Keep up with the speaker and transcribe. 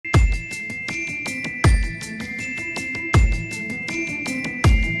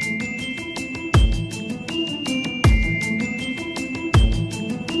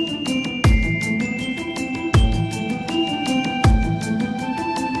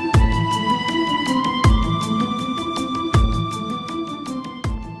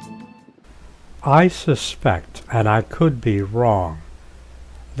I suspect, and I could be wrong,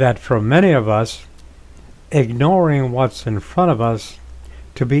 that for many of us, ignoring what's in front of us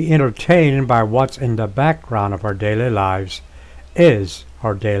to be entertained by what's in the background of our daily lives is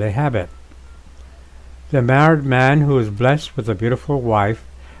our daily habit. The married man who is blessed with a beautiful wife,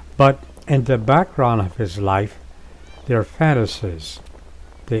 but in the background of his life, their fantasies,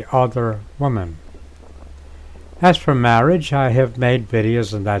 the other woman. As for marriage, I have made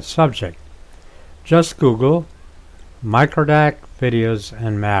videos on that subject. Just Google Microdac videos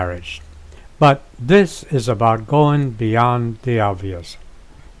and marriage. But this is about going beyond the obvious.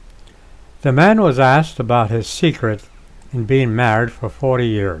 The man was asked about his secret in being married for 40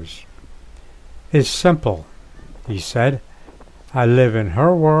 years. It's simple, he said. I live in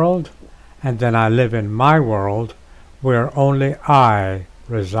her world, and then I live in my world, where only I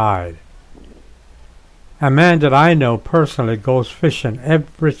reside. A man that I know personally goes fishing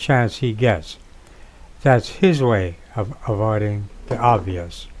every chance he gets. That's his way of avoiding the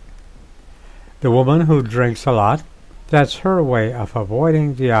obvious. The woman who drinks a lot, that's her way of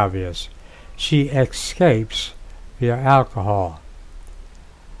avoiding the obvious. She escapes via alcohol.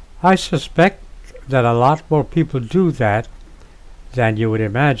 I suspect that a lot more people do that than you would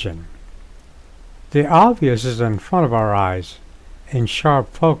imagine. The obvious is in front of our eyes, in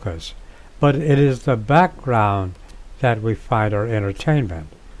sharp focus, but it is the background that we find our entertainment.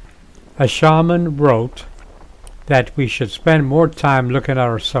 A shaman wrote that we should spend more time looking at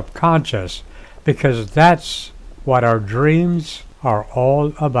our subconscious because that's what our dreams are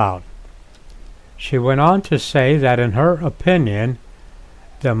all about. She went on to say that in her opinion,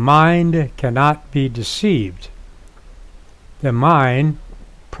 the mind cannot be deceived. The mind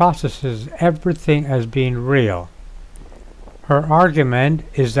processes everything as being real. Her argument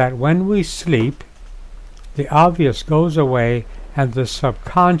is that when we sleep, the obvious goes away and the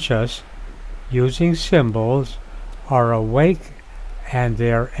subconscious, using symbols, are awake and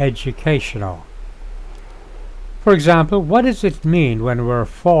they're educational. For example, what does it mean when we're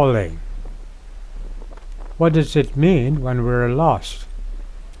falling? What does it mean when we're lost?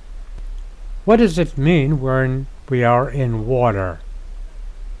 What does it mean when we are in water?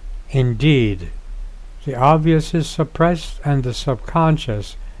 Indeed, the obvious is suppressed and the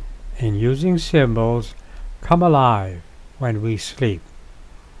subconscious, in using symbols, come alive when we sleep.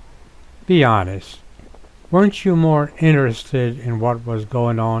 Be honest. Weren't you more interested in what was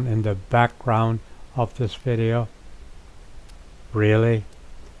going on in the background of this video? Really?